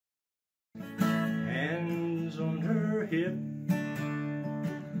on her hip,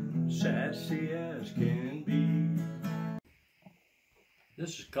 sassy as can be.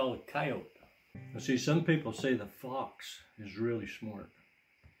 This is called a coyote. Now see, some people say the fox is really smart.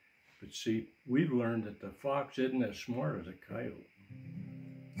 But see, we've learned that the fox isn't as smart as a coyote.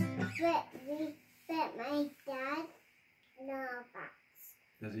 But my dad knows fox.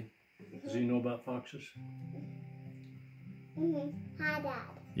 Does he? Does he know about foxes? Hi, Dad.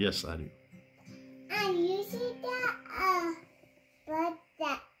 Yes, I do. And you see that bird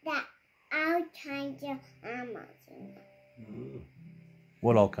that all kinds of animals in it.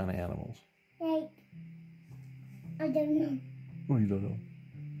 What all kind of animals? Like, I don't know. Oh, you don't know.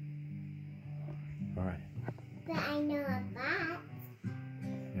 All right. But I know a bat.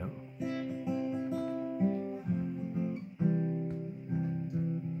 Yeah.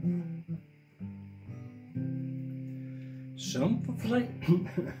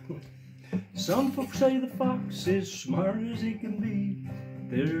 Some folks say the fox is smart as he can be.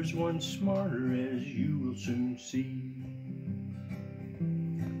 There's one smarter, as you will soon see.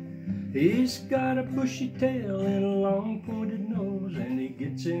 He's got a bushy tail and a long pointed nose, and he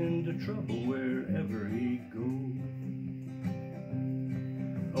gets into trouble wherever he goes.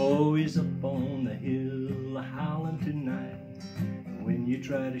 Oh, he's up on the hill howling tonight. When you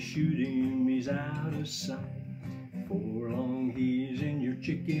try to shoot him, he's out of sight. For long he's in your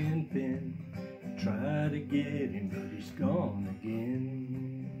chicken pen. Try to get him, but he's gone again.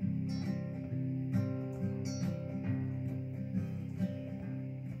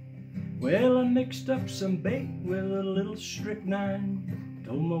 Well, I mixed up some bait with a little strychnine.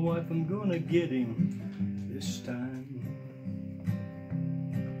 Told my wife I'm gonna get him this time.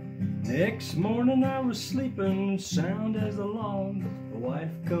 Next morning I was sleeping sound as a log. The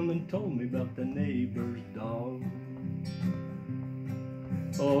wife come and told me about the neighbor's dog.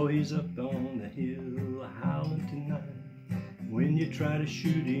 Oh, he's up on the hill howling tonight. When you try to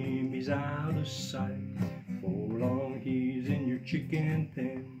shoot him, he's out of sight. For long he's in your chicken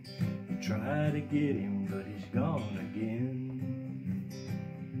pen. You try to get him, but he's gone again.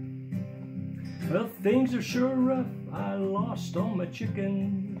 Well, things are sure rough. I lost all my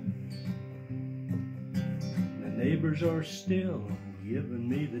chickens. The neighbors are still giving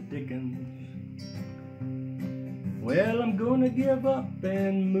me the dickens. Well, I'm gonna give up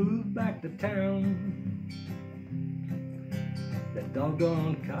and move back to town. That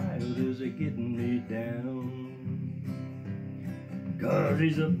doggone coyote is a-getting me down. 'Cause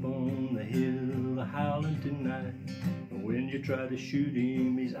he's up on the hill howling tonight. When you try to shoot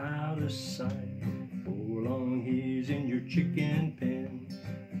him, he's out of sight. For long he's in your chicken pen.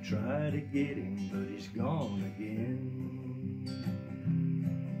 You try to get him, but he's gone again.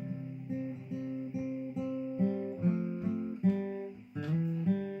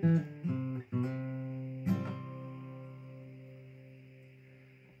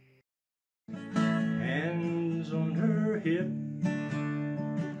 Hands on her hip,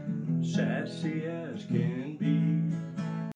 sassy as can be.